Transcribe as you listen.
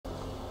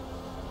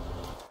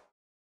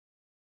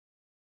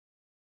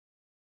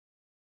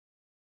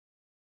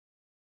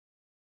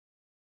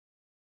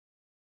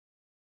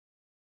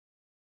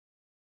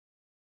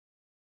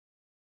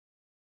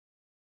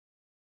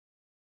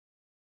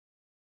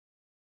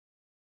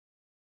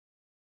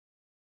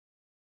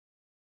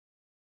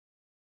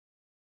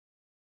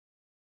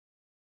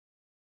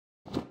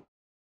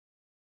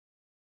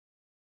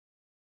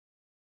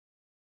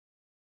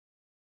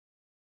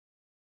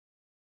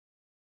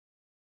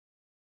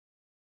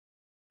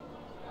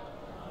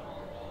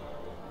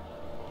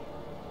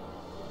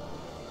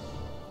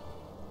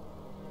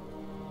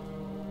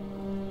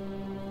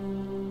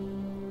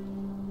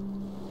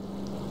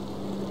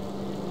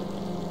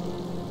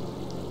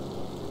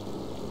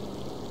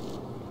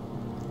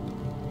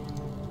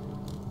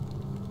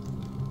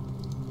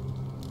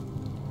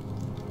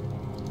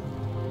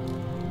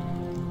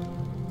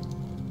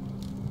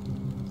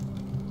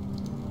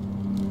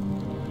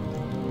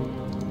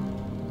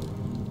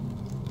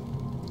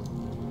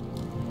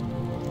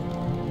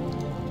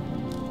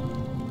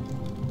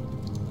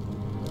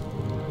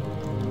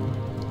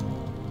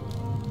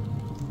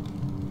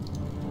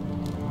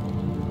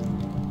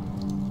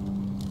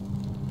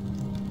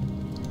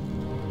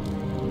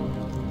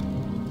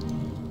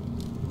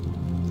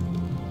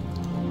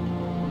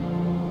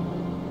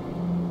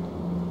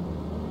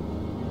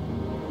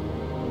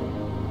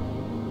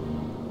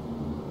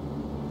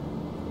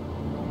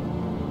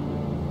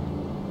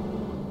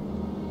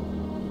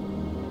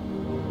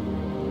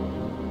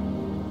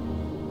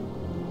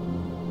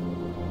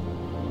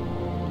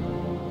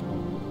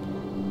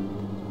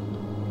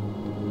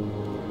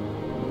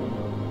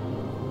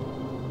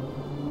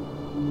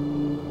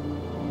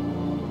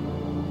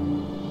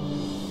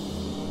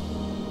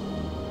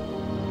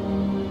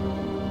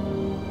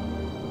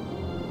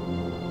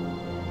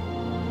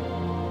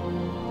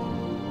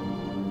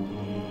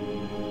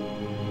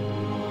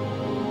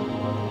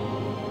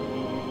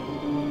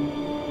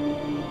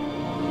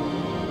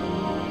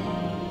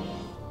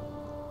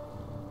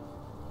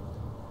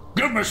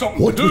Give me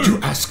something What to do. would you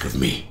ask of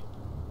me?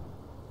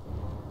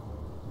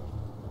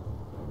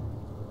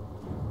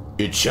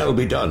 It shall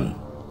be done.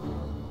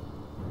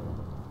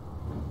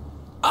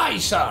 Aye,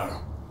 sir.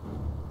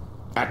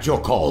 At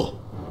your call.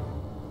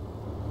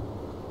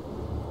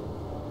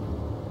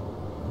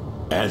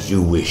 As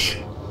you wish.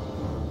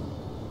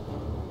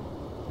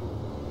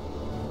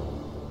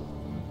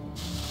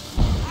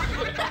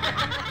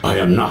 I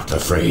am not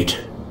afraid.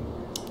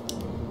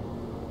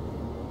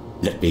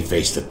 Let me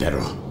face the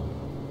peril.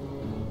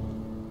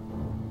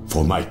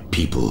 For my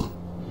people.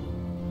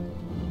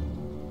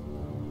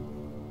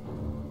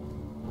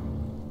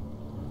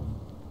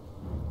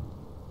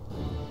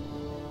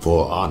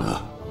 For honor.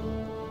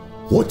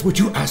 What would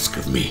you ask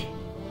of me?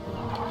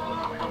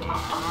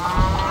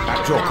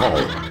 At your call.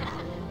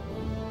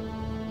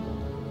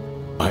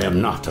 I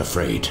am not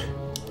afraid.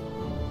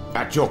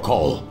 At your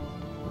call.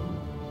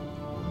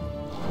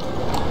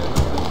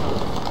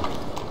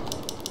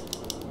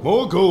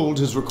 More gold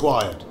is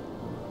required.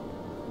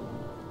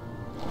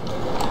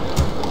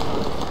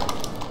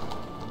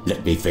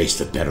 Let me face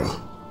the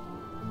peril.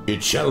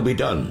 It shall be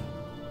done.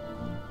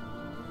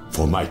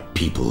 For my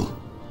people.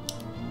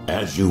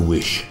 As you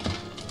wish.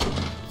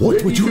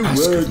 What would you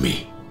ask of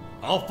me?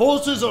 Our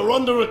forces are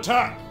under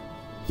attack.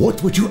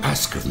 What would you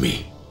ask of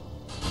me?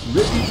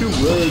 Ready to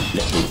work.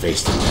 Let me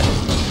face the peril.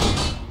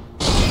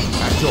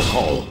 At your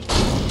call.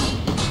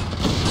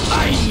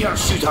 I'm your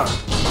shooter.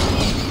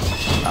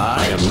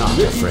 I am not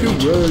afraid.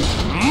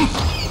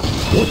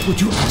 What would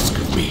you ask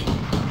of me?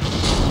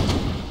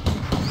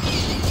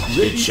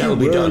 It shall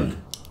be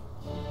done.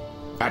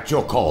 At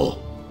your call.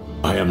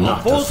 I am not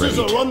afraid. Our forces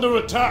are under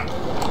attack.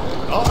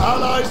 Our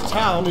allies'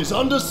 town is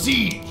under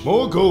siege.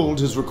 More gold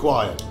is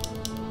required.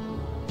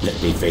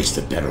 Let me face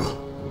the peril.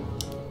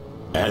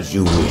 As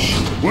you wish.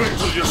 Wait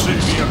till you see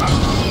me enough.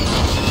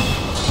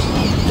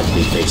 Let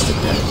me face the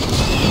peril.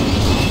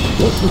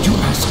 What would you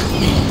ask of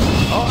me?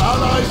 Our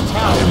allies'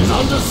 town is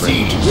under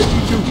siege.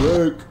 Ready to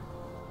work.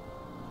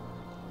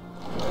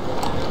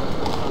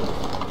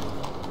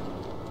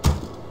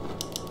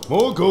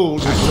 More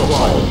gold is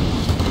required.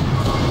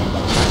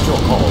 At your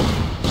call.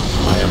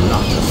 I am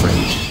not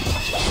afraid.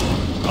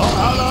 Our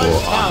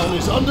allies' town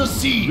is under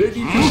siege.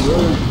 Ready to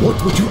work.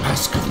 What would you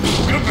ask of me?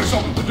 Give me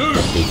something to do.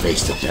 Let me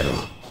face the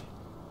peril.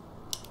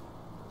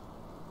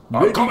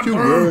 I'm coming to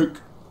through.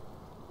 work.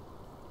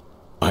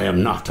 I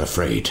am not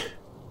afraid.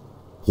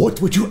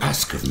 What would you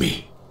ask of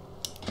me?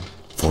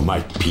 For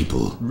my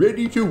people.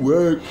 Ready to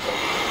work.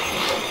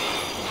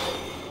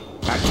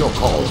 At your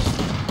call.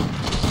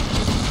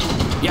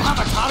 You have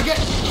a target?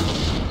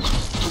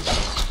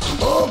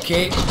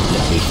 Okay.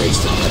 Let me face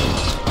the peril.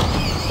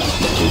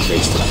 Let me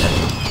face the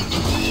peril.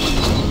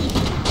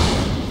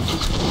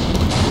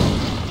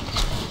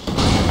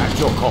 At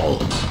your call.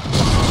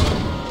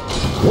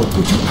 What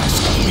would you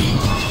ask of me?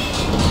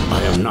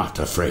 I am not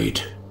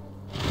afraid.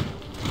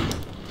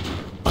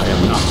 I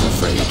am not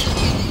afraid.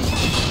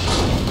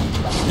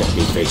 Let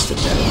me face the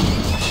peril.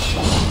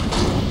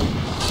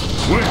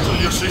 Wait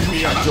till you see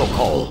me At your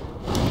call.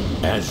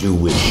 As you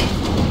wish.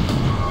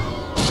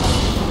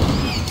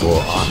 For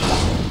honor.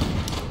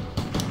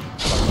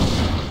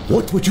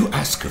 What would you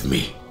ask of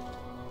me?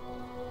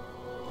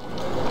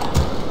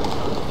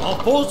 Our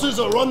forces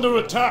are under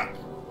attack.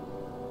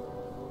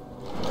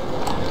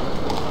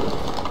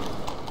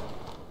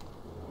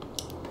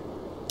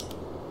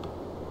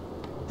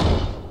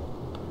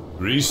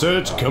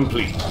 Research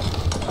complete.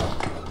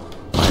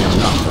 I am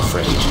not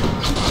afraid.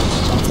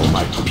 For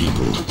my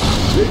people.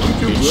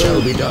 It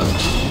shall be done.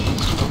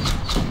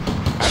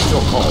 At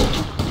your call.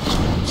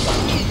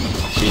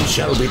 It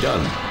shall be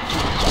done.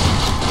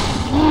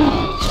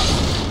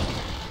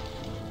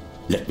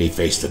 Let me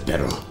face the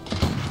peril.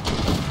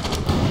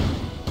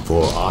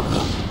 For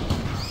honor.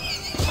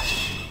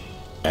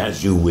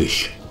 As you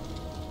wish.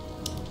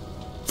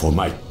 For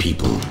my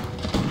people.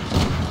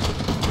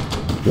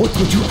 What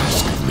would you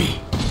ask of me?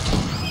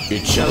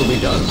 It shall be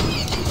done.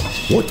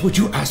 What would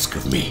you ask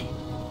of me?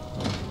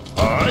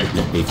 Aye.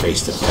 Let me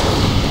face the peril.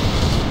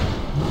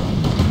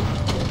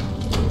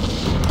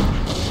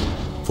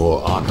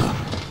 For honor.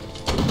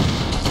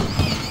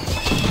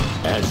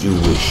 As you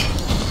wish.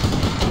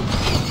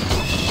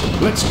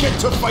 Let's get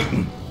to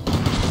fighting.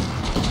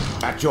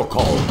 At your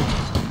call.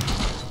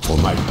 For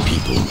my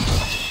people.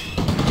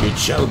 It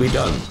shall be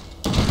done.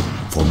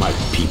 For my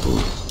people.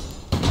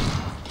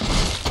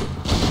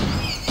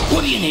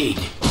 What do you need?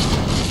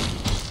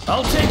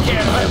 I'll take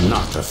care of I it. am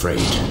not afraid.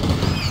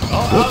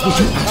 Our What would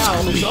you allies' ask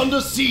town of is me?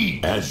 under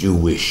siege. As you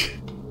wish.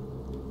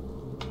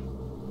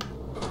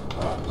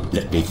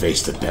 Let me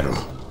face the peril.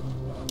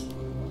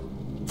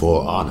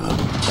 For honor.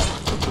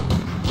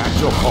 At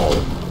your call.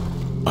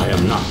 I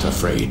am not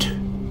afraid.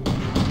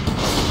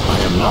 I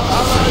am not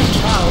Our afraid.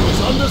 allies' town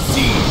is under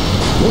siege.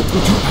 What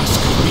would you ask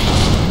of me?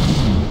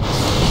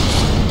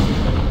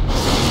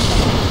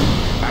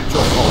 At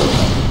your call.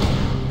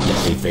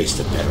 Let me face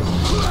the peril.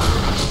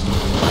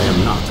 I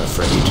am not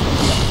afraid.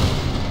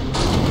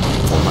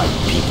 For my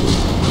people.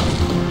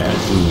 As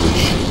you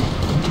wish.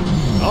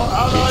 Our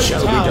allies'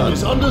 shall be town done.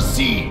 is under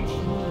siege.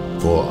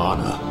 For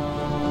honor.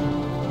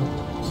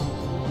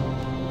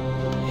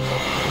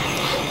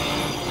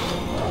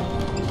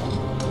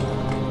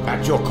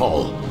 At your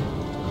call.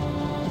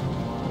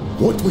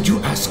 What would you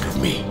ask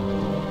of me?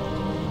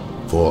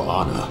 For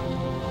honor.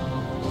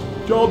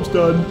 Job's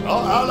done.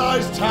 Our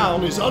allies'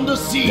 town is under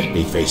siege. Let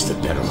me face the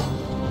peril.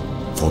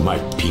 For my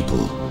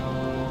people.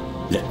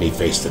 Let me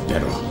face the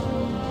peril.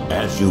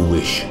 As you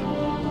wish.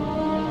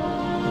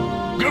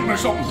 Give me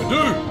something to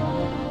do.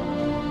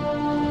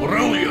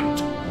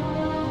 Brilliant.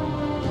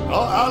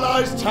 Our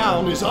allies'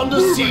 town is under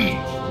siege.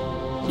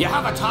 You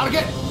have a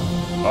target?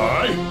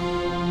 Aye.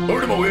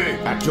 Put him away.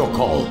 At your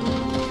call.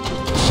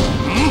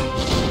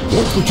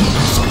 What would you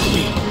ask of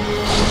me?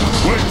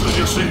 Wait till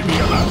you see me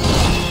in that.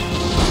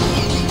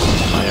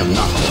 I am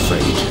not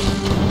afraid.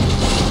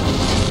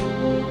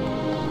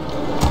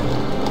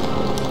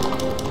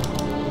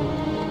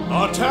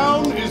 Our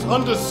town is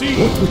under siege.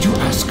 What would you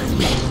ask of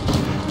me?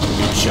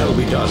 It shall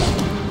be done.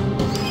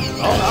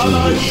 Our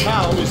allies'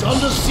 town is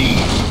under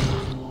siege.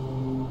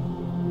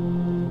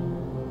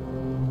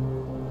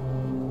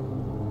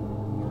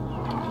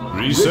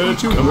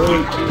 Research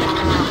complete.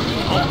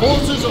 Our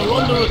forces are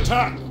under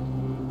attack.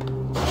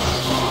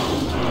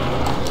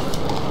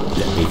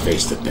 Let me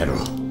face the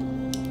peril.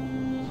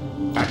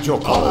 At your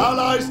call. Our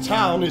allies'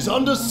 town is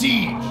under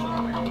siege.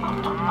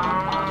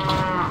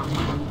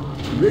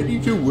 Ready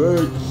to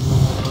work.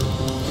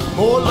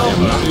 More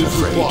lumber is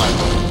required.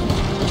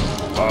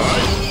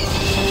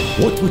 Aye.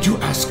 What would you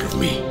ask of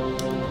me?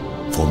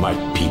 For my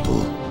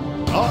people.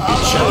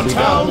 Our shall allies' be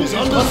town done. is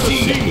under Let me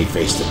siege.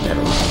 face the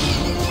peril.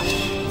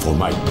 For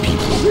my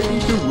people. Ready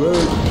to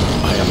work.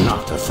 I am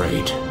not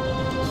afraid.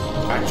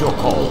 At your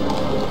call.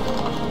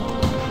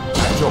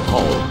 At your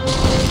call.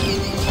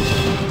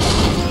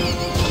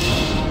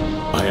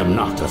 I am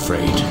not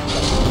afraid.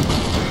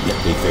 Let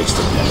me face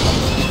the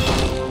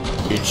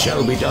peril. It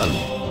shall be done.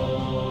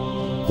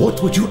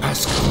 What would you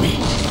ask of me?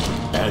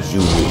 As you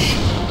wish.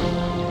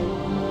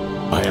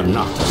 I am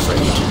not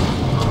afraid.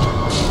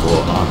 For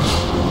honor.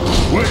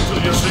 Wait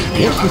till you see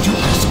me. What would you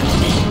ask of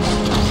me?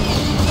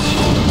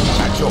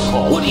 At your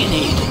call. What do you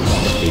need?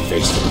 Let me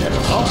face the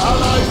peril. Our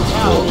allies'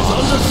 town is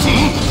under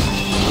siege.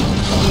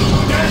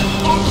 Dead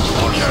on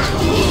fire.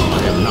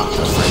 I am not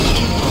afraid.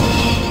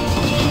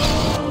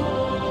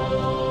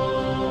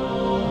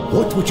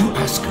 What would you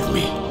ask of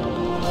me?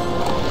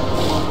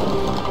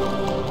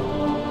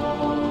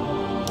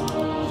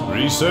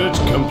 Research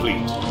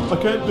complete. I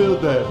can't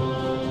build there.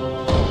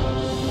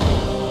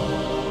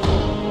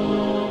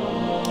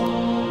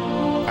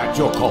 At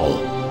your call.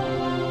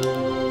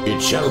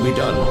 It shall be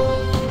done.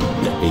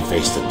 Let me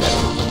face the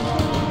peril.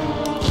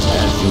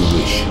 As you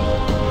wish.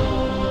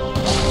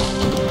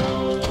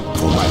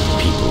 For my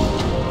people.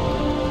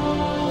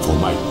 For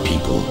my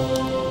people.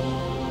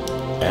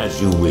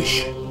 As you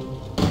wish.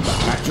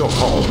 At your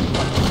call.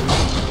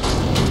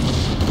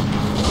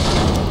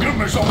 Give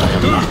me something I to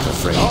am do. not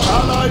afraid. Our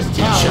allies'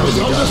 town shall is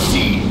be under done.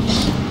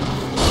 siege.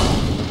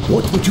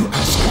 What would you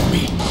ask of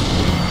me?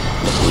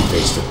 Let me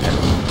face the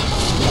peril.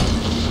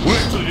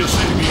 Wait till you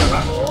see me in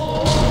that.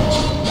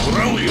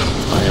 Brilliant.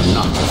 I am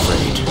not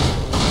afraid.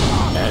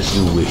 As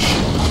you wish.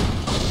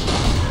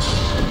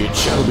 It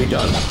shall be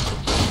done.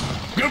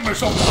 Give me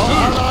something Our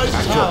to allies'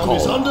 At your town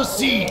is call. under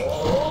siege.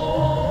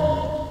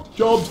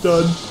 Job's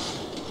done.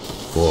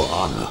 For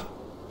honor.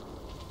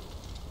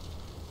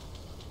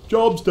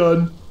 Job's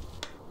done.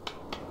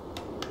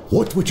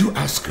 What would you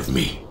ask of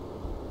me?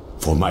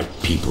 For my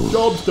people.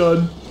 Job's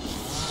done.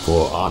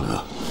 For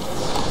honor.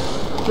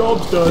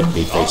 Job's done. Let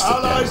me face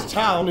Our the allies' peril.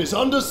 town is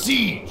under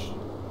siege.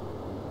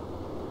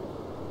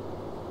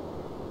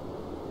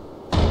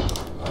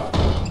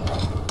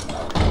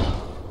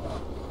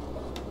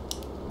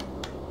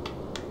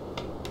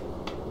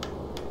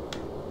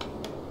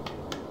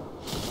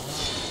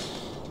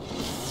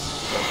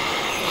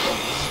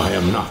 I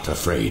am not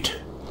afraid.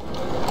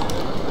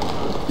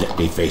 Let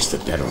me face the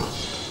peril.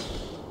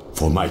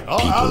 For my Our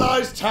people.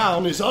 allies'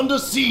 town is under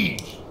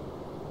siege.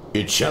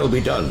 It shall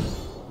be done.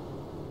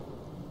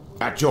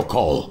 At your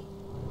call.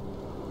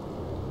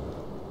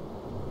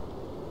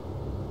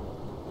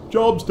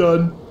 Job's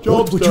done. What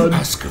Job's would done. you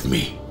ask of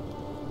me?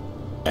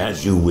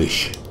 As you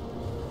wish.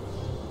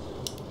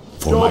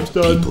 For Job's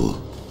my done.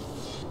 people.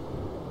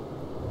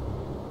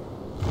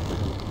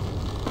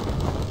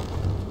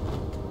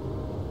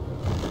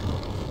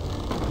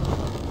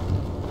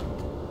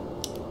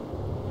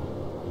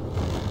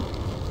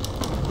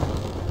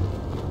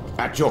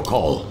 At your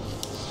call.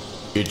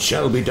 It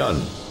shall be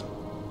done.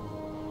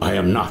 I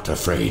am not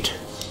afraid.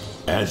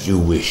 As you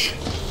wish.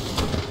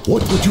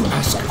 What would you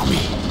ask of me?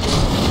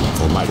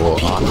 For my people.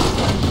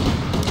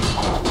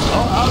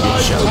 Our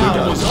allies' shall be town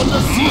done. is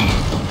under siege.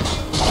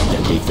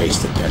 Let me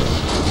face the peril.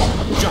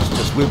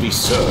 Justice will be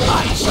served.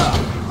 Aye, sir.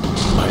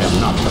 I am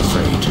not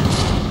afraid.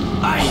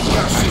 Aye,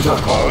 your At your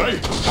call.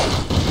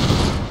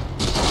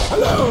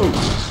 Hello.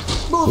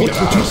 What would you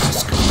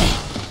ask of me?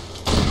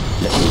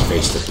 Let me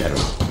face the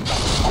peril.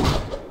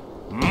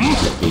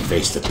 Let me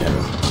face the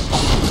peril.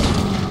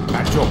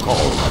 At your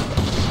call.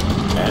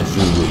 As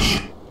you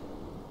wish.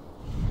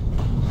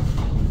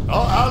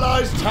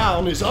 allies'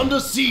 town is under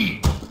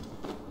siege.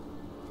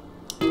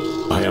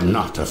 I am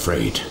not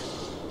afraid.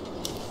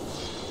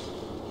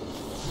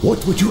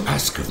 What would you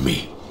ask of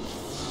me?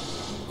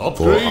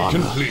 Upgrade honor.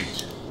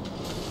 complete.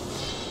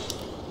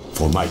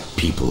 For my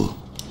people,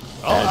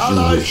 Our as you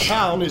allies' wish.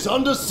 town is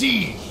under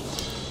siege.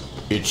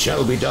 It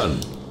shall be done.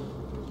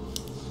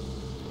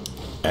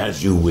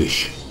 As you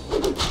wish.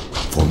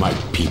 For my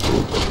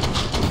people.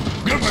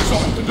 Give me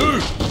something to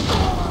do!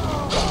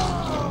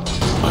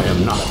 I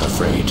am not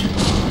afraid.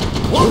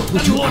 What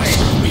would you ask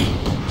of me?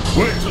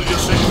 Wait till you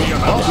see me Our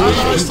about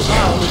allies'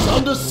 town is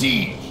under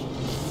siege.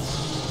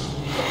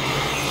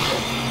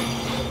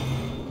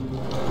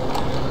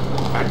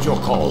 At your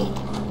call.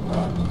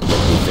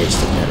 Let me face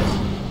the peril.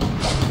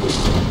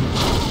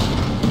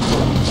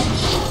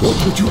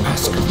 What would you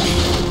ask of me?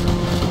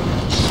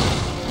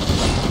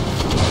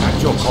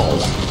 At your call.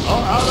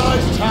 Our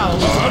allies' town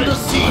is under I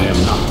siege.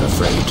 am not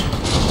afraid.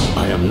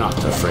 I am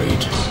not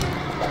afraid.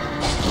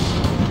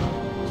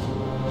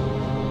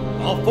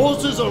 Our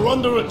forces are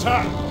under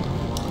attack.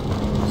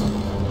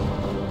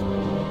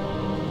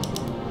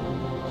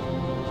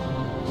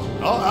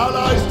 Our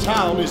allies'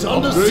 town is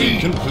under Upgrade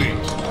siege. complete.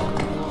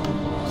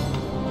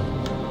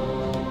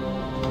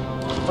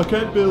 I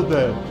can't build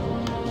there.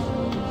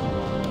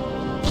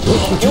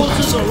 What would you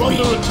Forces ask are of me?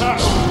 under attack.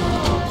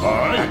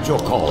 Aye. At your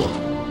call.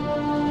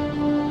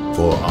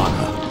 For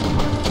honor.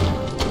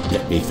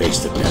 Let me face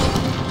the peril.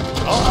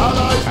 Our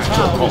allies' At your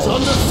town is call.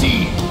 under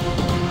siege.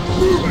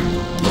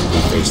 Let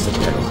me face the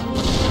peril.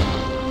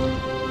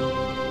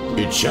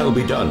 It shall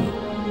be done.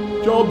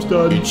 Job's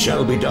done. It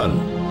shall be done.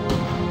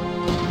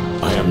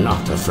 I am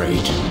not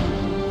afraid.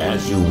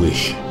 As you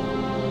wish.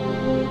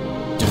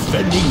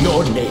 Defending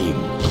your name.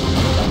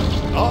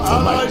 Our For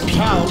my allies' people.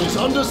 town is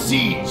under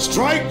siege.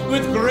 Strike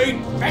with great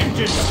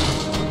vengeance!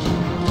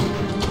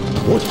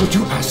 What would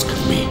you ask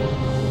of me?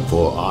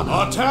 For honor.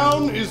 Our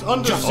town is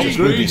under Justice siege.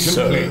 will be Complete.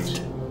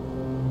 served.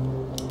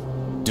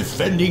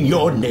 Defending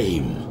your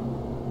name.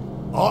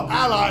 Our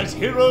allies'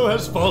 hero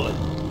has fallen.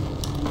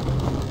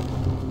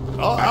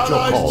 Our At your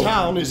allies' call.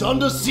 town is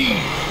under siege.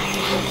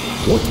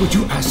 What would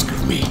you ask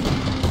of me?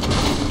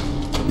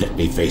 Let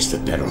me face the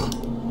peril.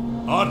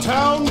 Our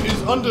town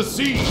is under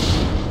siege.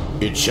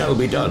 It shall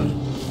be done.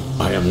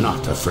 I am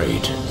not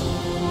afraid.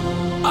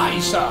 Aye,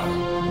 sir.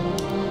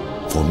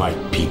 For my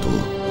people.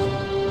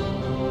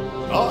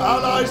 Our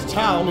allies'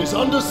 town is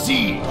under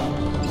siege.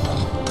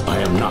 I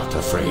am not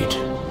afraid.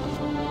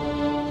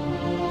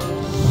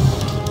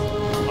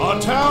 Our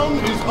town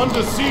is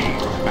under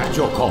siege. At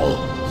your call.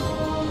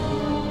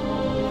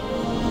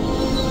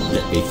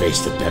 Let me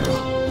face the peril.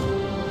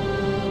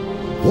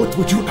 What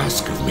would you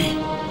ask of me?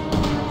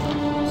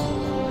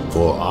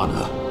 For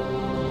honor.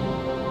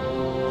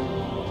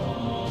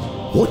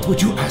 What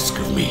would you ask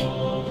of me?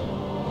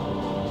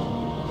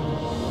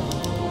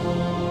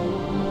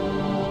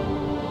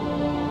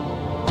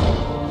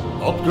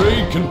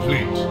 Upgrade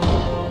complete.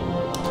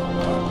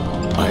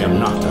 I am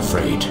not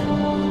afraid.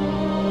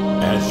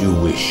 As you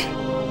wish.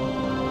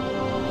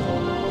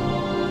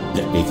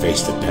 Let me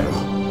face the peril.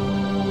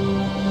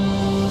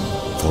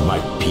 For my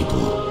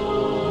people.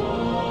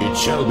 It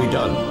shall be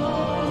done.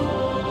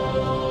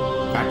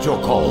 At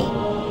your call.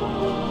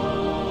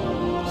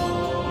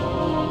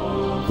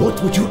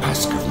 What would you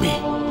ask of me?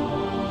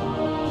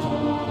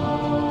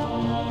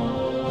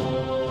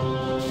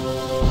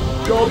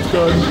 Job's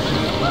done.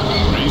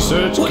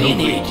 Research What do you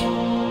complete. need?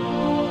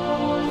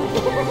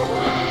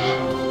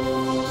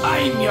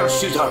 I'm your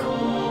suitor.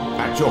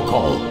 At your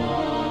call.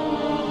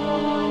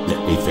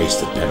 Let me face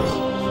the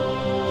peril.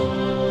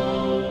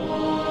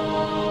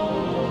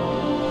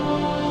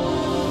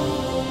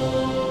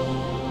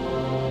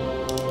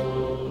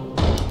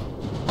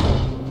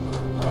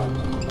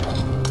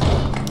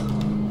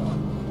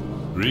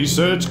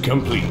 Research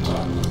complete.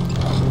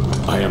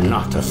 I am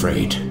not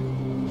afraid.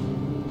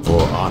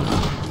 For honor.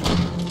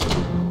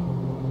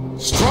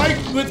 Strike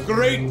with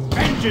great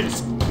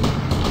vengeance!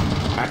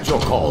 At your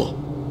call.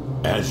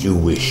 As you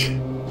wish.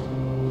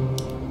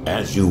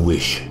 As you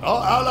wish.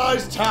 Our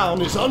allies'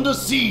 town is under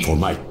siege. For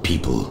my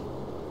people.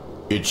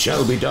 It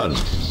shall be done.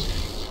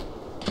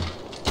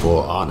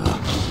 For honor.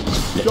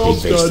 Let me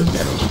Job's face done. the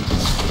peril.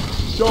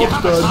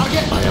 Job's done.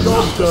 I am Job's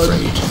not done.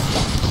 afraid.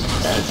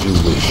 As you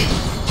wish.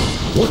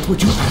 What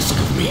would you ask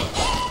of me?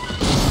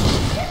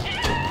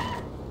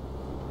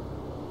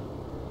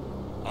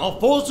 Our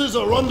forces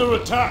are under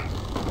attack.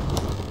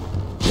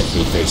 Let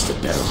me face the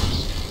peril.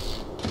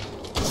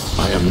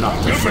 I am not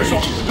Give me afraid.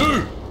 something to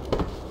do!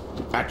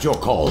 At your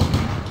call.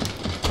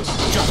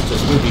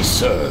 Justice will be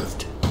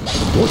served.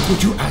 What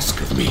would you ask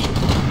of me?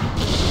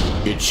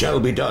 It shall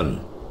be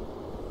done.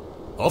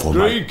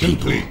 Upgrade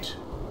people. complete.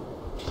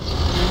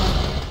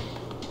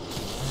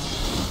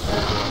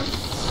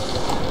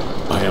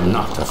 I am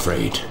not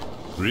afraid.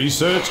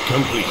 Research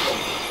complete.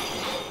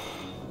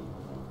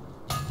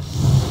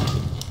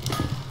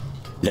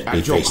 Let me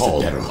At your face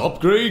call. the peril.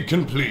 Upgrade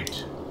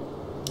complete.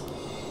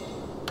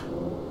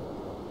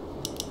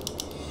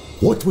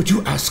 What would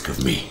you ask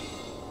of me?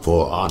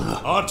 For honor.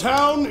 Our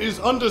town is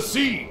under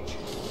siege.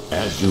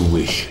 As you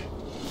wish.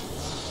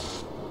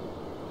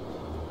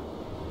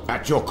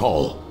 At your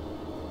call.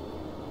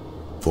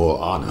 For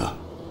honor.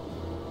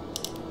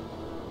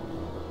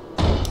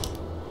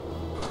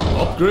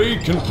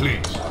 Upgrade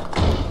complete.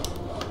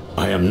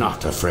 I am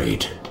not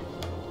afraid.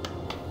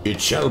 It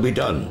shall be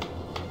done.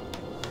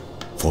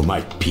 For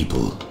my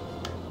people.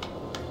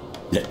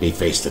 Let me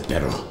face the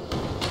peril.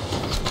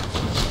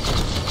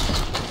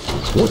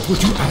 What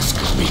would you ask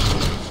of me?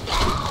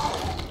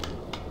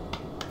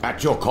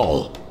 At your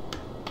call.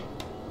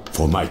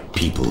 For my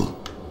people.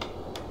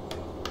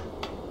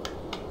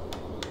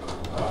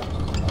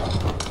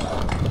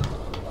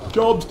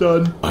 Job's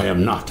done. I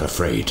am not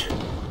afraid.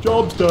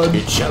 Job's done.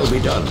 It shall be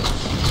done.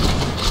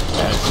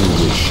 As you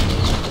wish.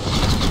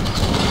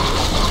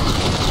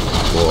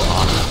 For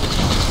honor.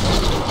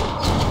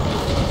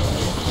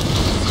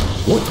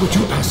 What would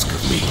you ask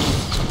of me?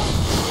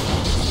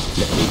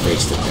 Let me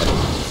face the peril.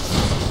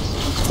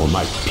 For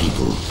my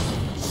people.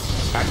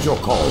 At your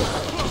call.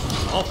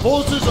 Our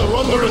forces are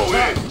under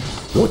attack.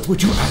 What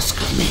would you ask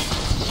of me?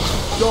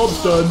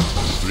 Job's done.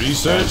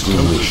 Research As you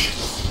complete. wish.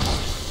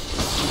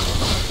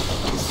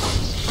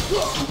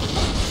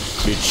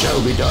 It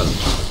shall be done.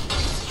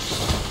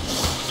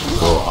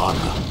 For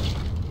honor.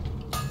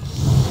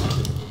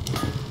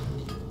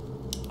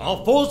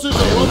 Our forces I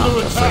are am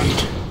under not attack.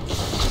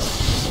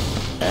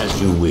 afraid.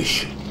 As you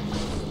wish.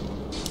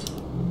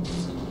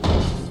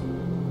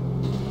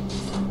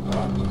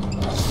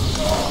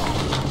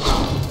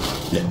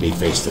 Let me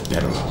face the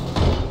peril.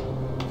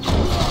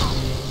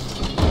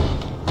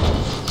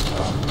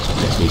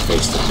 Let me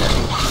face the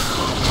peril.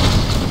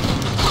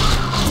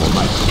 For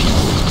my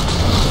people.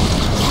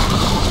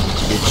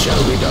 It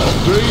shall be done.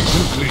 Upgrade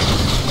complete.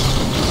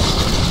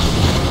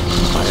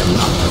 I am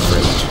not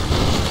afraid.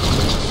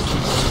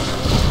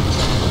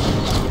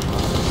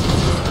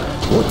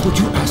 What would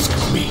you ask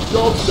of me?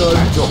 Job's done.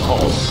 At your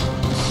call.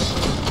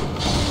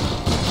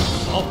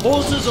 Our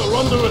forces are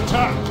under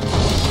attack.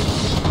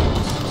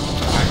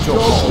 At your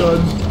Job's call.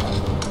 done.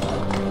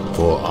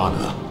 For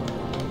honor.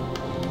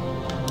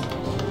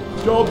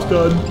 Job's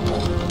done.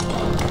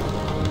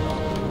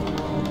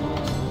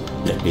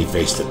 Let me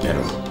face the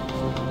peril.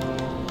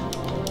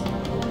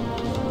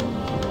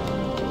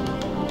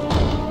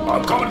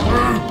 I'm coming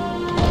through!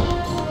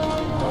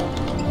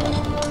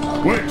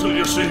 Wait till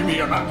you see me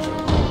in action.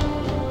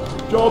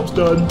 Job's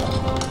done.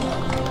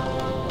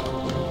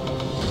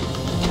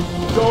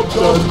 Job's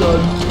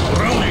done.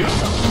 Brilliant!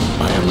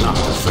 I am not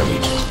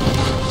afraid.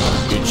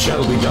 It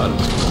shall be done.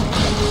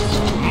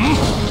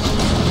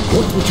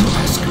 What would you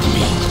ask of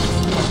me?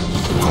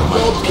 For my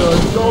Job's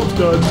done. Job's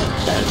done.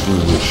 as you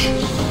wish.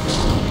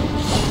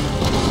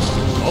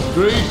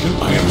 Upgrade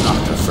complete. I am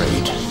not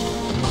afraid.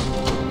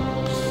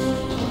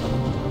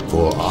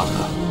 For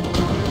honor.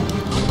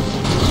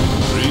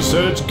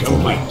 Research For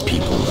my complete.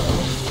 people.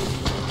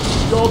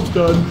 Job's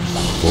done.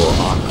 For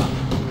honor.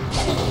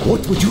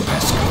 What would you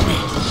ask of me?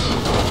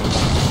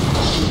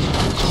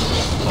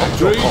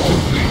 Upgrade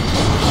complete.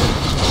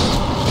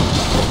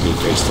 Let me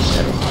face the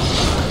peril.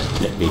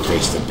 Let me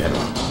face the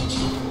peril.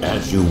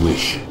 As you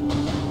wish.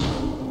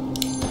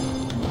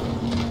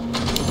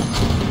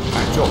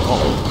 At your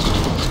call.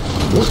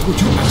 What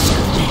would you ask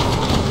of me?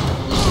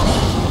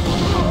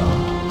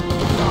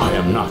 I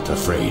am not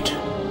afraid.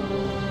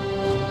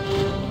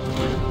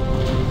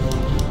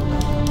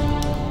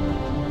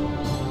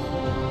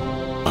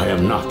 I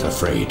am not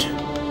afraid.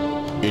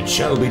 It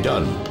shall be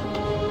done.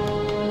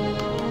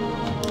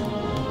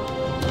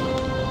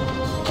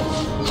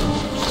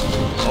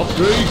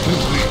 Upgrade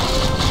complete.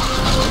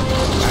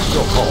 At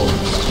your call.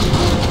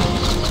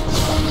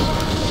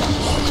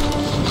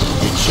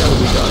 It shall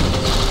be done.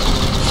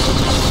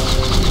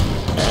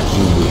 As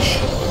you wish.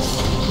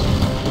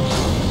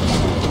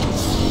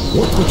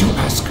 What would you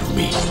ask of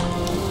me?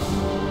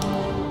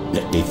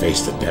 Let me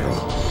face the peril.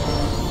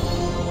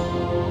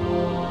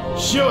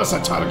 Show us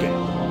a target.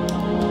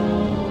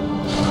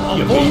 Our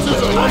You forces mean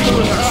are that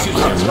under I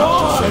attack. am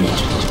not afraid.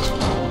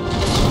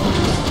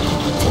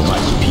 For my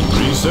people.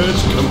 Research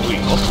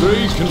complete.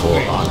 Upgrade For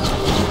complete. honor.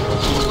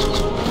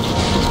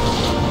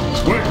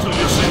 Wait till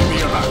you see me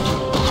in action.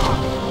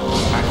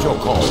 At your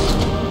call.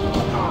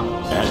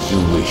 As you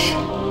wish.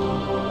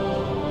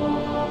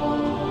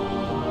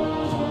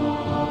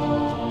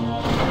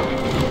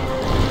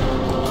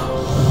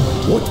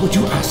 What would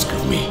you ask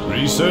of me?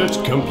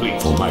 Research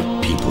complete. For my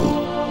people.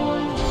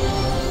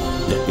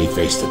 Let me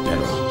face the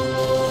peril.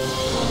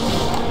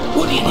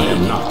 What do you I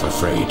am not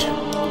afraid.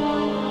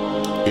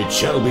 It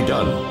shall be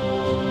done.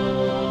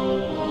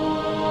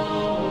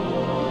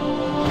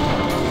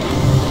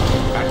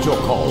 At your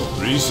call.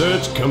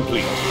 Research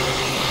complete.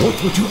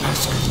 What would you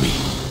ask of me?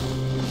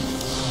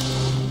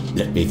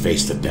 Let me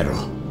face the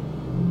peril.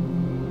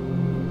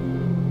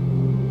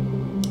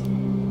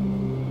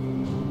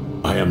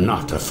 I am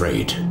not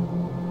afraid.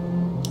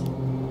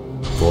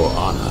 For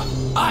honor.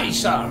 Aye,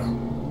 sir.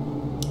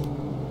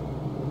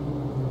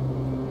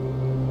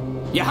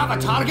 You have a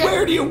target?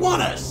 Where do you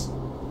want us?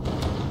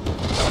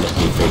 Let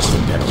me face the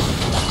peril.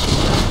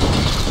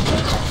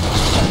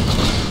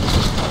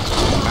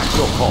 At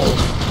your call.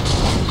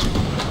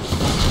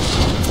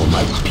 For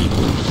my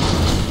people.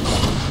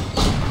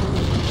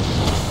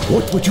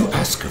 What would you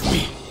ask of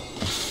me?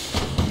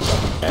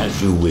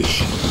 As you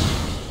wish.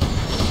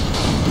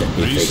 Let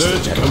me face the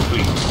Research devil.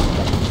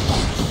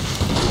 complete.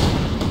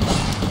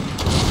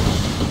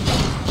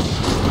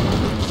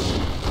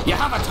 You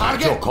have a At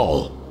target? your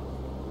call.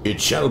 It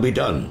shall be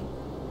done.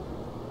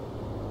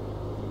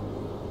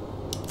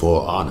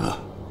 For honor.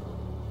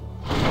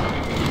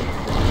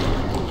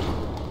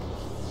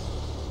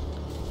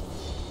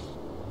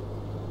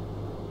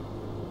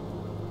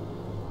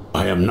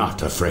 I am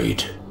not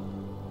afraid.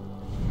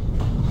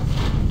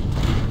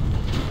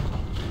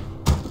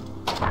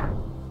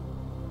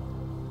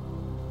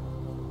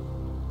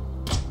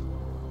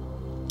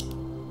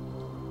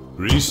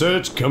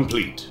 Research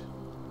complete.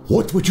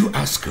 What would you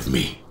ask of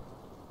me?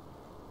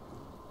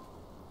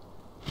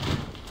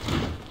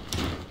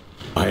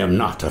 I am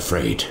not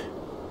afraid.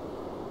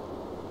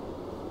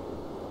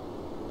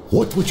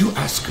 What would you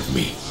ask of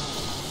me?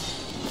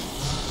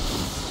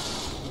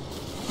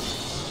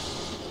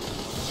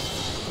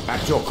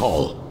 At your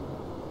call.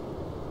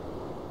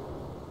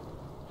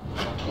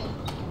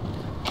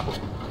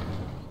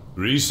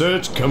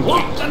 Research complete.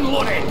 Locked and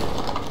loaded!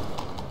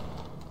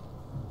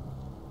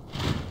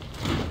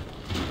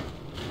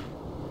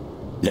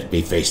 Let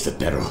me face the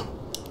peril.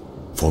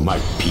 For my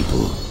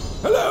people.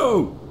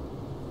 Hello!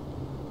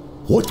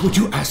 What would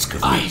you ask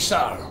of me? Aye,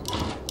 sir.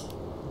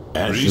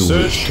 As you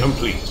Research wish.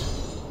 complete.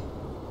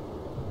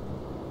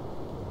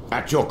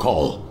 At your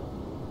call.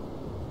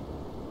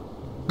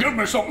 Give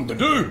me something to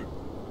do.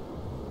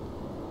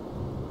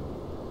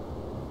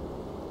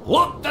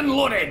 Locked and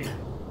loaded!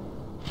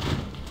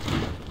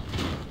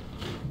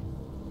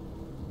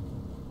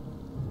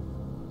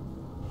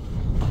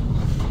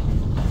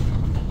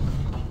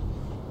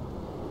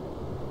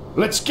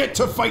 Let's get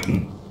to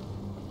fighting.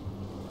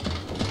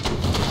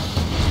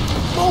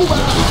 Let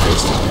me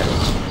face the peril.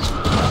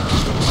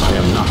 I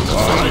am not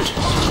afraid.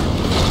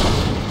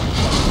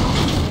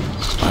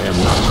 I am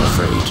not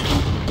afraid.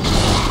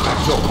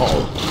 At your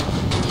call.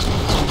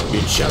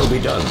 It shall be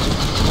done.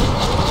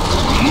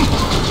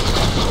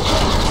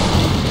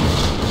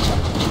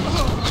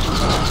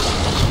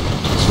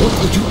 What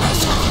would you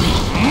ask of me?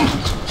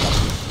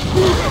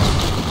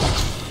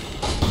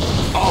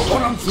 I'll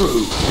run 'em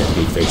through. Let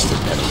me face the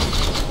peril.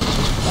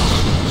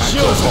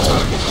 Show us the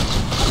target.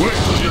 Wait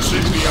till you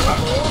see me at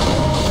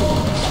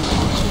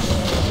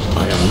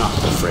I am not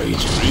afraid.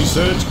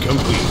 Research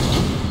complete.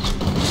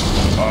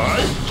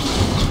 Aye.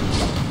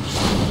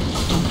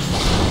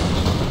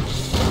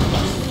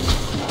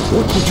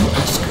 What would you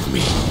ask of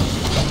me?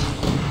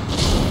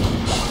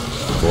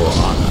 For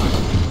honor.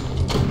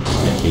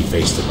 Let me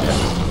face the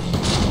peril.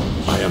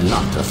 I am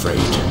not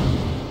afraid.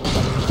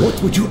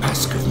 What would you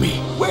ask of me?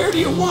 Where do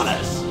you want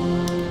us?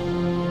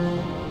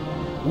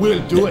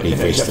 We'll do Let it me in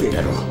a face the jiffy.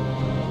 peril.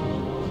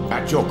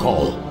 At your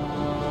call.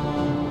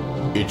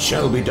 It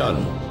shall be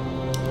done.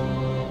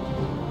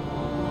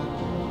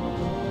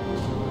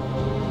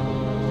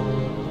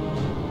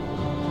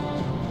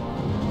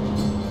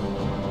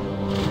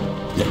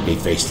 Let me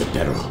face the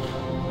peril.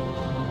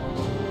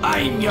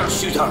 I'm your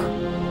shooter.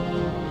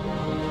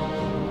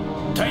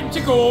 Time to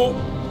go.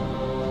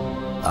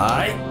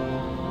 Aye.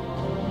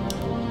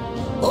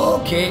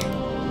 Okay.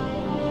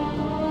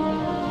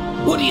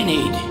 What do you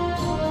need?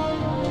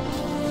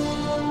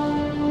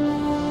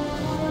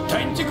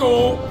 Time to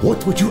go.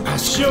 What would you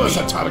ask Show of us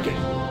me? a target.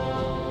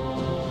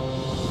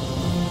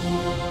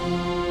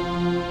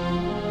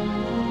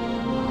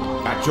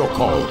 At your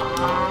call.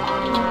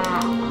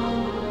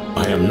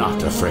 I am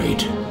not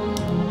afraid.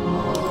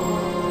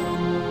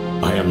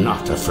 I am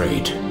not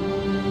afraid.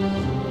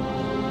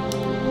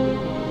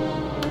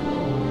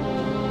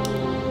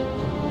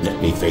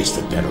 Let me face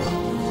the peril.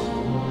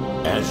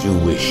 As you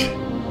wish.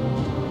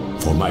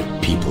 For my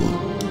people.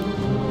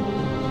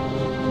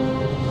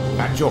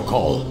 At your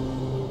call.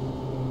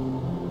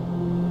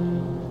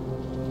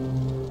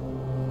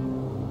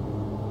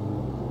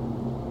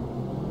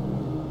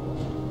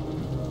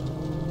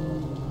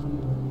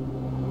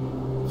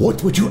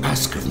 What would you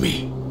ask of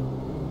me?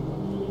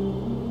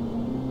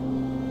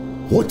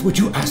 What would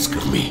you ask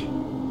of me?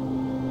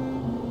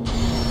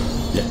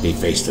 Let me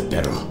face the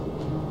peril.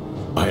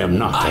 I am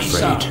not Aye,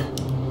 afraid. sir.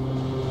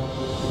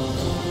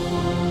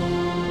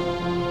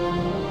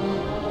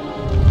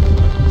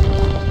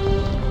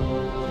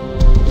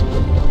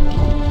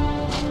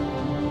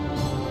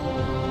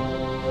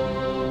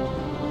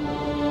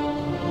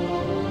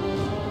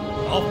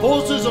 Our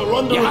forces are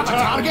under You have a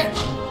attack.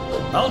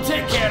 target? I'll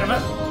take care of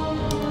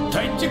it.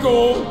 Time to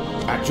go.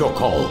 At your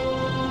call.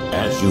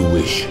 As you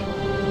wish.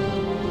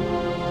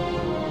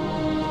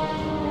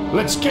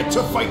 Let's get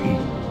to fighting.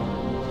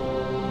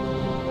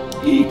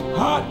 Eat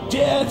hot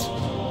death.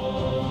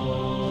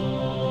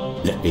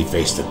 Let me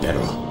face the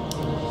peril.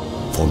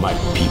 For my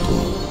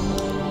people.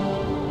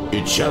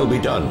 It shall be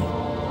done.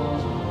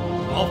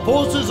 Our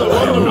forces are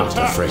I am under not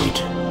attack. afraid.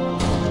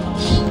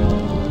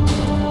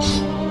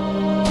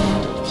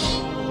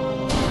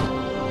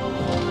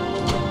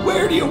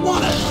 Where do you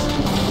want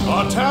us?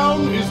 Our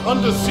town is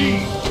under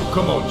siege.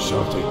 Come on,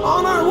 Shorty.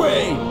 On our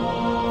way.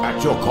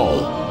 At your call.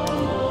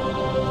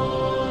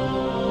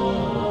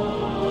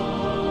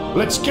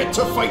 Let's get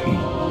to fighting.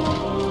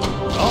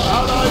 Our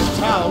allies'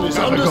 town is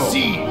under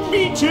siege.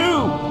 Me too!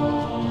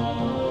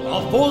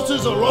 Our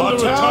forces are under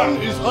attack. Our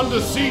town is under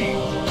siege.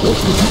 What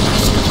would you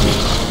ask of me?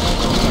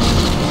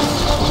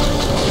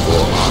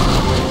 For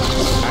honor,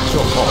 at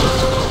your call,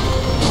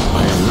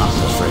 I am not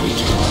afraid.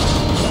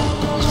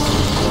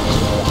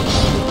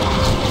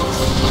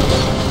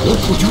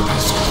 What would you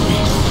ask of me?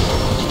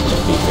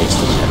 Let me face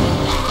the peril.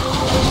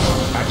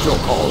 At your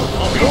call.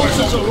 Our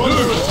forces are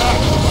under attack.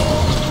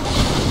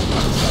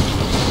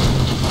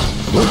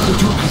 What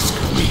would you ask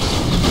of me?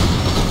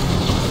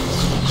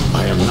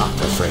 I am not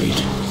afraid.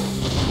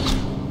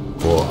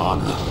 For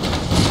honor.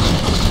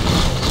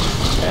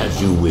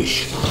 As you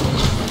wish.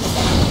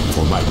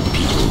 For my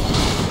people.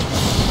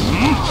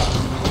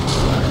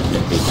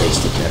 Let me face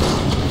the peril.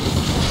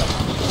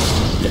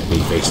 Let me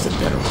face the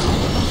peril.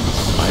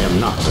 I am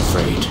not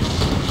afraid.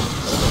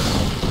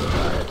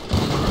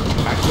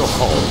 At your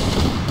call.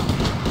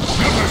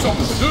 Give me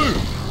something to do!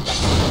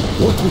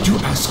 What would you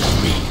ask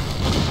of me?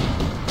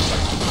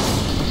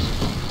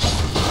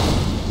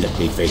 Let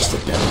me face the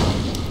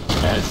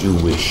peril. As you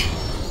wish.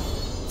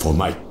 For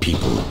my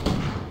people.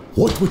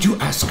 What would you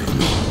ask of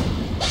me?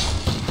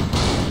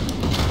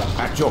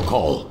 At your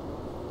call.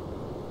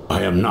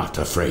 I am not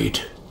afraid.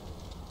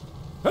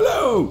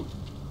 Hello!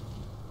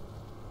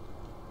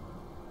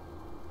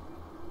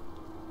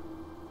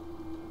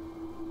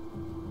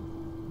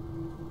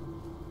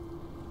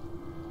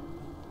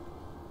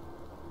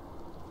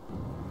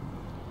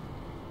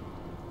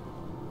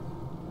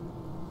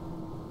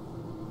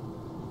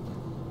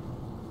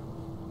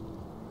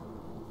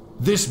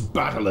 This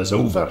battle is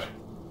over.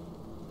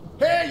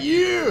 Hey,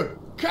 you!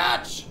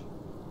 Catch!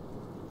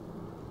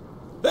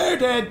 They're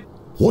dead!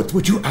 What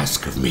would you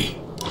ask of me?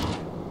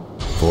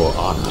 For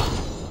honor,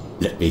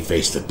 let me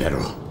face the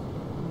peril.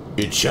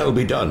 It shall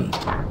be done.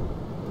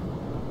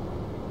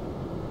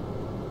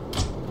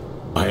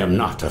 I am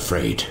not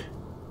afraid.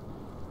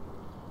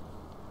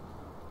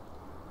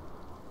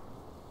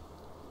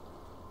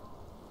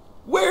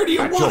 Where do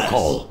you At want your us?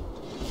 call.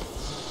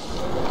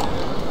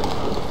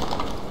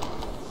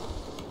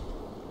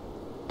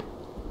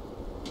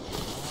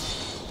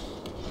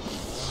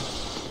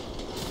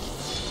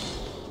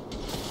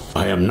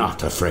 I am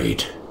not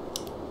afraid.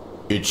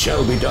 It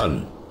shall be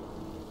done.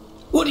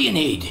 What do you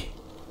need?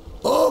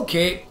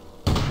 Okay.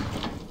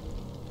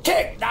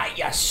 Take that,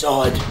 you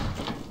sod!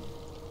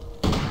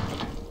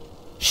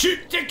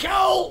 Shoot to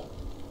kill!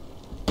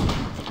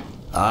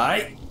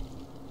 Aye.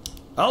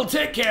 I'll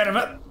take care of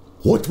it.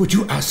 What would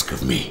you ask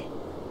of me?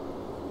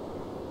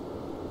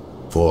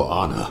 For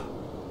honor.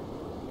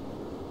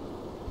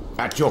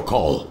 At your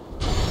call.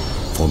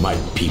 For my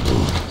people.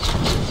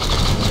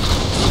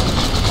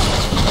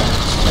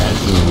 As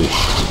you wish.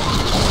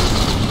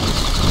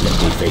 Let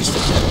me face the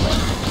peril.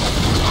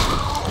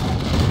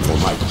 For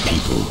my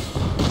people.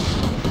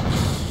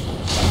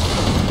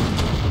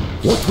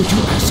 What would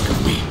you ask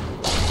of me?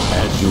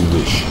 As you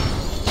wish.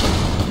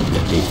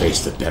 Let me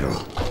face the peril.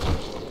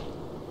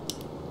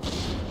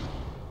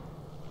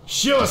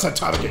 Show us a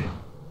target.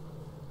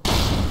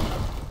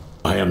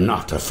 I am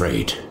not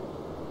afraid.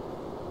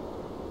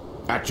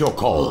 At your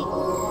call.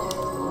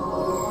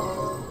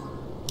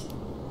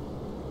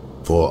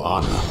 For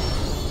honor.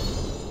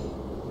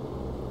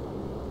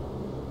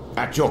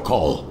 At your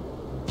call.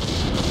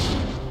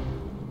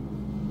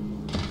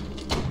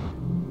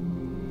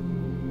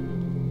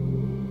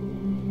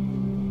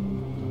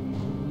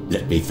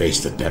 Let me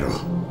face the peril.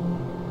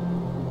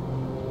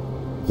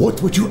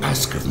 What would you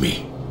ask of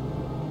me?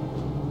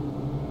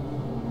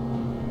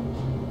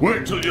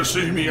 Wait till you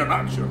see me in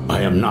action.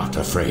 I am not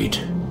afraid.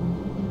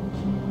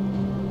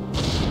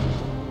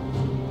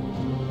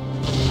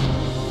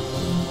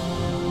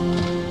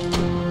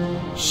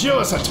 Show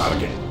us a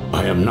target.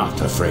 I am not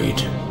afraid.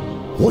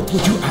 What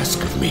would you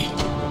ask of me?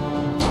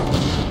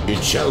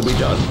 It shall be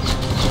done.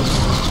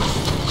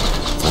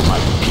 For my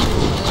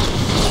people.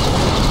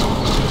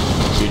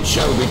 It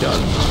shall be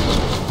done.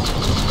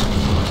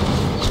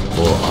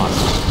 For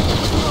honor.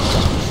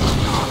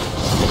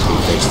 Let me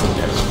face the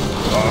peril.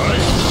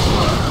 Aye.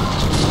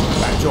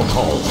 At your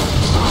call.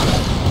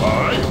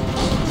 Aye.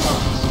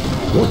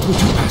 What would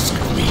you ask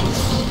of me?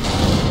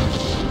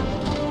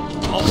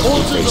 Our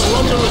forces are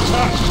under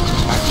attack.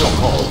 At your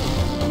call.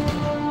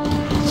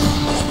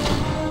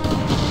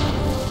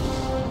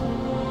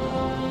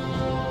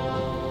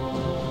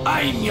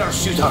 I'm your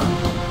shooter.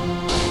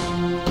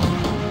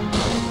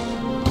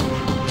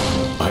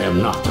 I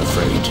am not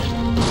afraid.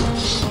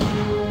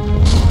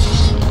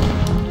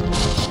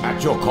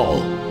 At your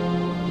call.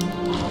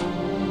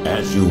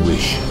 As you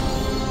wish.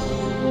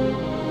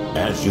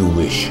 As you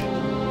wish.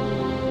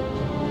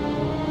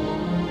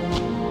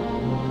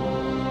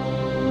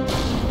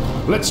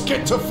 Let's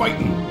get to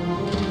fighting.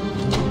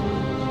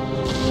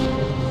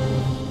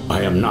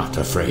 I am not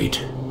afraid.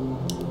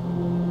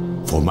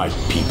 For my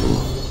people.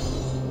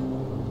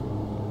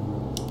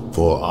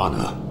 For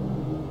honor.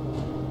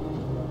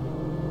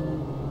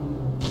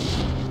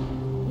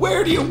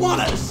 Where do you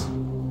want us?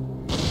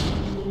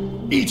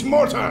 Eat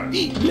mortar.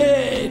 Eat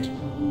lead!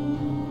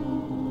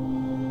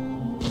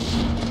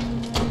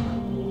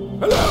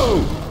 Hello!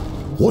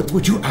 What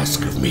would you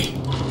ask of me?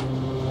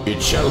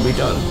 It shall be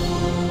done.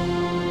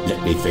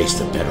 Let me face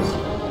the peril.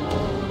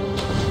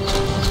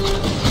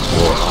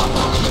 For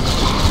honor.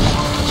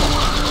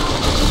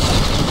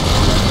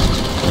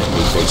 Let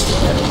me face the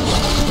peril.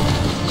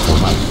 For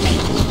my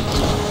people.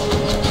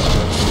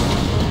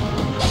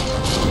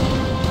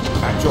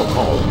 At your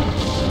call.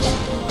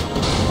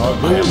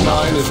 I am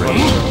not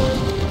afraid.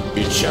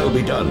 It shall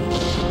be done.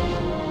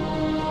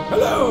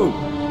 Hello!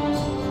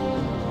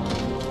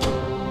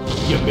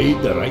 You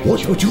made the right choice.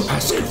 What would you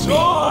ask of me?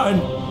 On!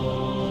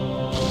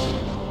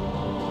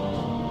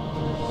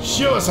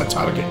 Show us a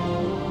target.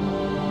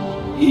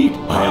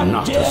 I am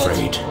not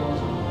afraid.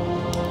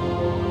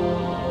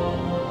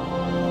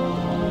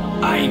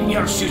 I'm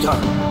your shooter.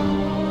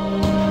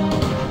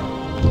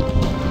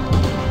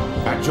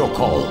 At your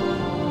call.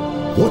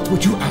 What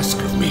would you ask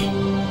of me?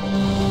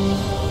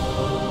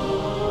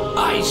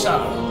 Aye, sir.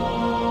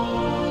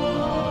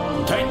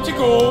 Time to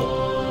go.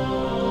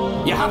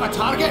 You have a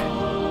target?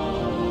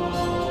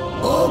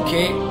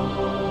 Okay.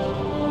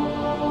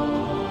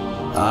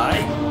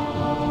 Aye.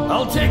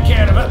 I'll take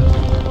care of it.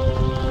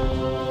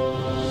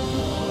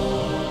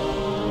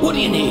 What do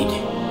you need?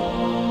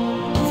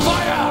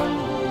 Fire!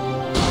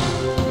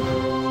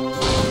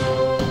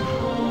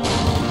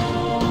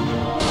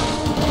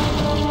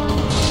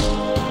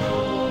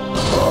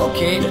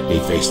 Okay. Let me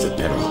face the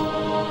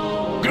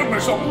peril. Give me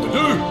something to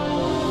do.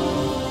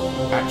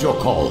 At your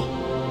call.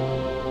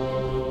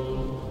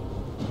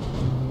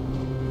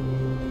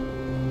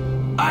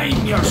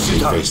 I'm your Let me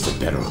shooter. face the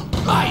peril.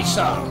 Aye,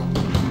 sir.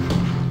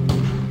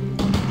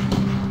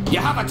 You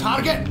have a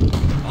target?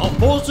 Our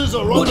forces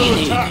are What do under you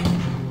need? attack.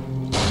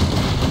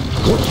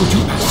 What would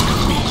you ask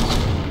of me?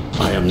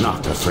 I am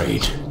not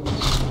afraid.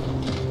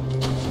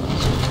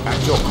 At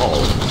your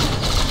call.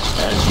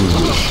 As you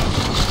wish.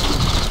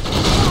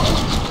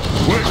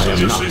 Wait I till am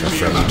you not see me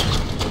afraid. again.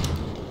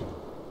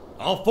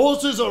 Our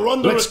forces are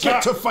under Let's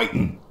attack. get to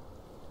fighting.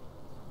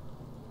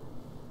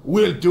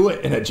 We'll do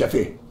it in a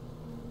jiffy.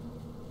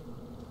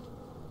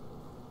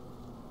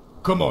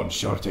 Come on,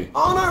 Shorty.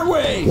 On our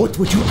way! What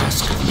would you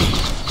ask of me?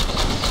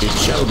 It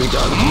shall be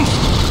done.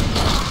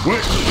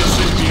 Wait till you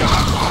see me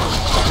again.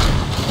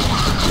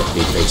 Let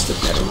me face the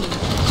peril.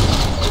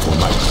 For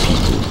my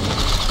people.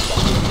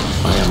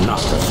 I am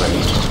not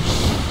afraid.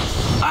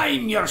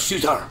 I'm your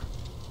shooter.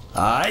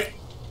 Aye.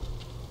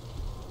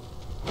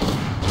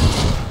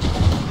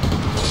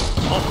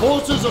 Our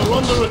forces are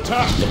under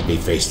attack. Let me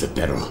face the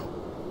peril.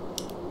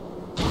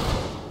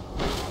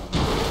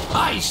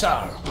 Aye,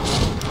 sir.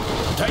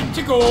 Time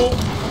to go.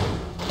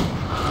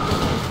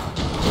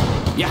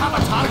 You have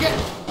a target?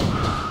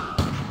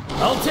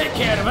 I'll take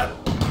care of it.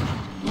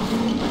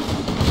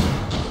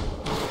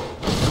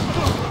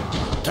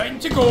 Time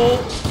to go.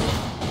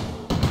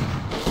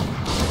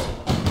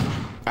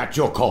 At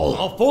your call.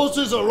 Our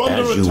forces are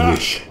under As you attack.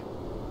 wish.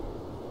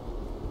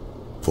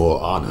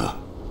 For honor.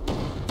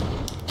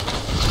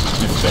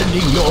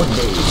 Defending your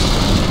name.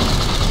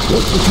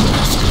 What would you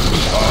ask of me?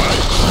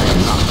 I am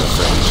not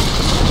afraid.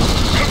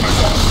 Give me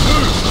something to do.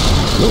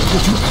 What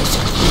would you ask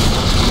of me?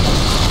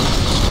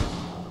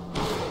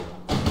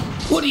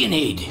 What do you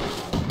need?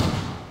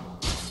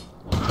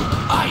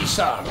 Aye,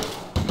 sir.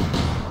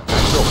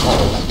 At your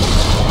call.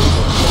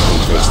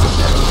 Face the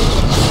peril.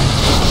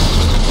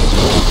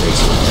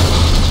 Face the peril.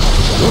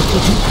 What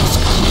would you ask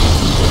of me?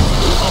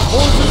 Our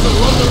forces are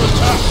under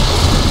attack.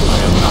 I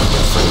am not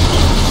afraid.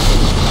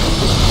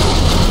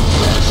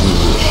 As you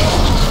wish.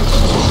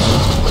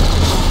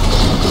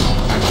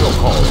 At your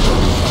call.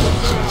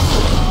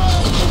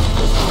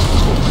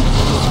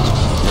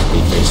 Let me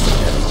face the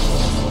peril.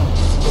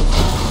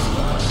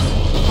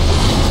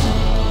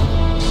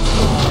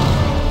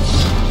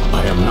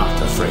 I am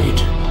not afraid.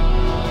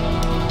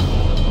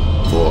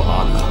 For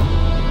honor.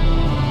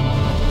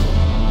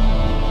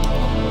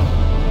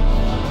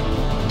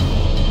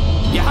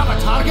 You have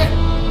a target?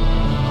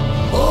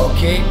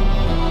 Okay.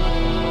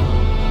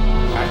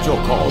 At your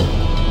call.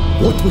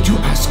 What would you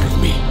ask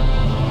of me?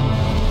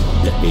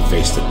 Let me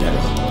face the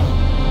peril.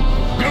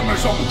 Give me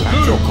something to At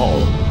do. your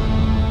call.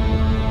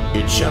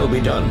 It shall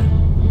be done.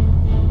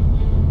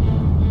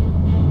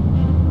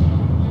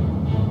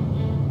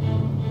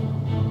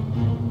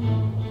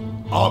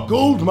 Our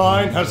gold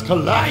mine has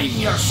collapsed.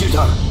 I'm your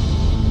shooter.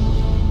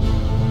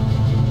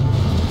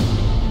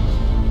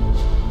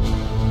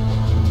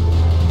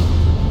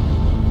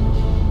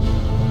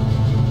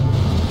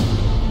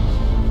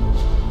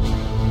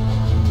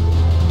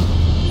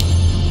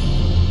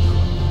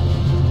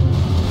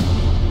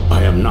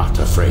 I am not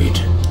afraid.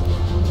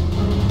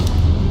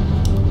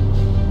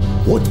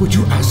 What would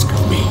you ask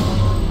of me?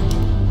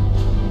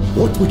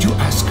 What would you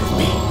ask of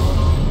me?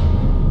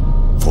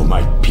 For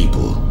my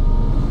people.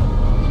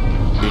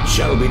 It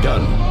shall be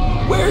done.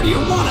 Where do you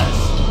want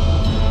us?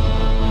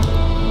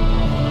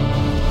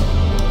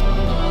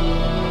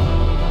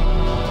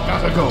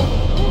 Gotta go.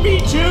 Me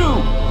too.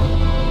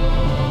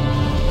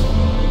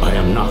 I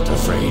am not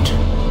afraid.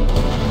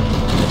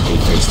 Let me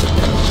face the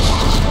peril.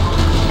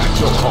 At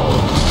your call.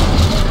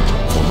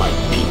 For my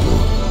people.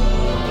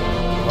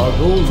 Our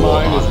gold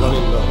mine is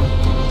running low.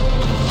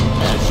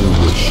 As you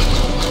wish.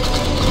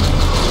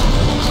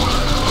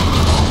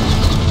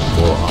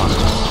 For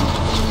honor.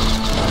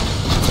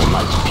 For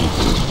my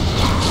people.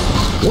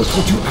 What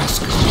would you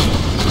ask of me?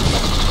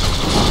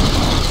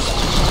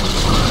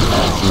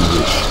 As you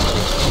wish.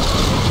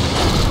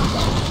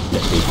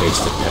 Let me face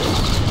the peril.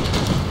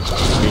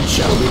 It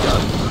shall be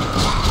done.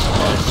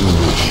 As you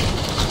wish.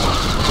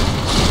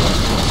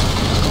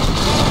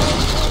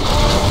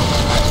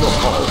 At your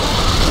call.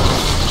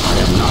 I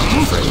am not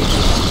afraid.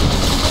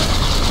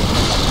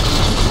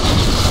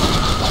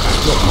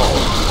 At your call.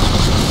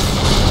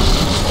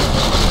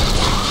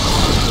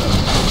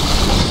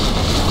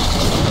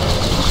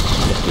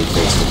 Let me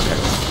face the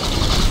peril.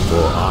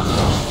 For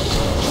honor.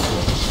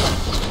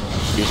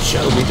 It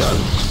shall be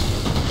done.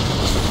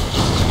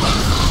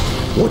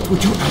 What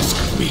would you ask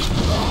of me?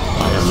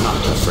 I am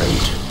not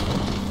afraid.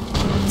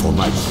 For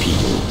my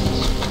people.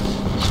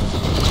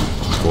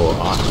 For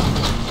honor.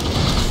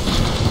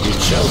 It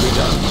shall be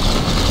done.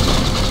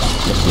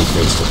 Let me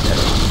face the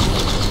peril.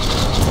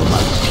 For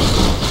my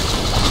people.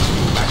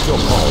 At your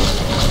call.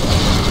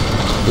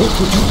 What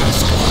would you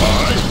ask of me?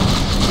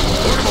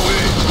 Put him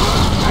away!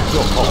 At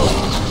your call.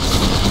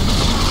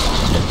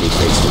 Let me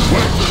face the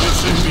Wait peril. till you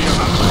see me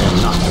enough! I am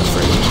not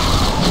afraid.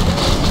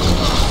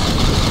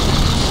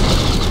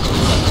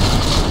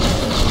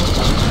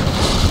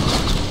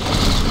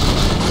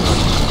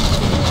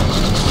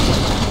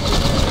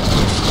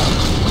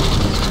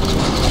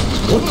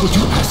 What would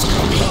you ask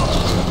of me?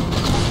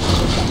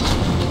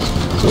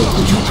 What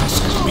would you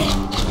ask of me?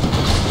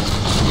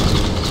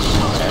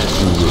 As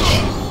you wish.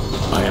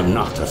 I am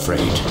not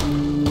afraid.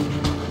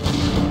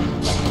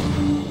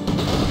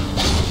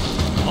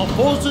 Our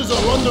forces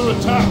are under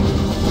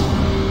attack.